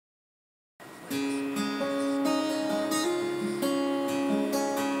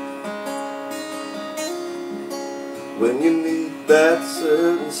when you meet that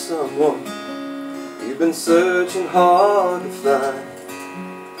certain someone you've been searching hard to find.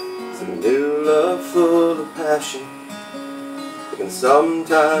 It's a new love full of passion. It can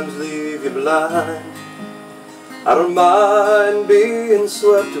sometimes leave you blind. I don't mind being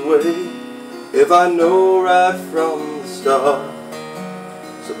swept away if I know right from the start.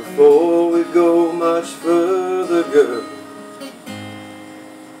 So before we go much further, girl,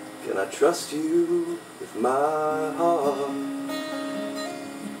 can I trust you with my heart?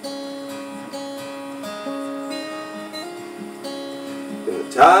 In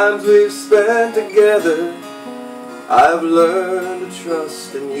the times we've spent together, I've learned to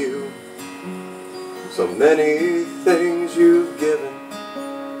trust in you. So many things you've given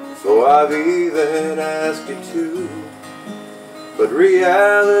before I've even asked you to. But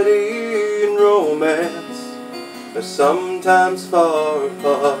reality and romance are sometimes far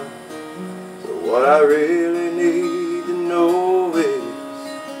apart. So what I really need to know is,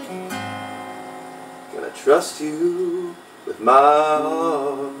 can I trust you with my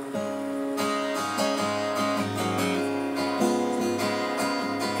heart?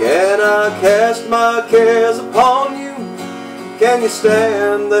 Can I cast my cares upon you? Can you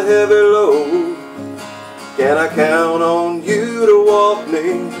stand the heavy load? Can I count on you to walk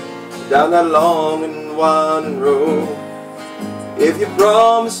me down that long and winding road? If you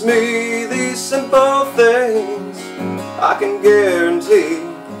promise me these simple things, I can guarantee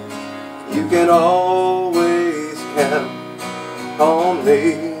you can always count on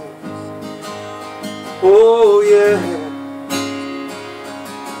me. Oh yeah.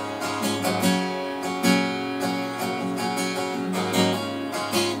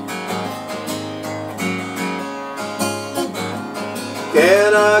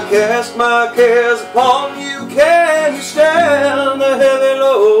 Can I cast my cares upon you? Can you stand the heavy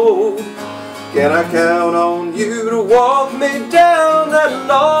load? Can I count on you to walk me down that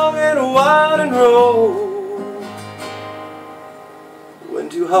long and winding road? When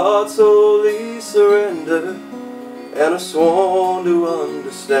two hearts wholly surrender and are sworn to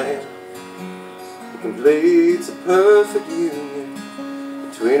understand, it completes a perfect union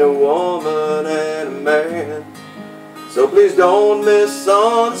between a woman and a man. So please don't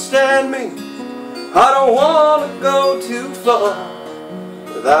misunderstand me. I don't want to go too far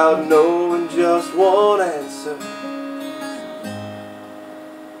without knowing just one answer.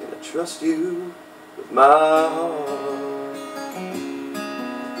 Can I trust you with my heart?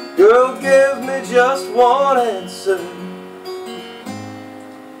 Girl, give me just one answer.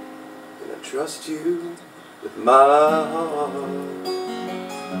 Can I trust you with my heart?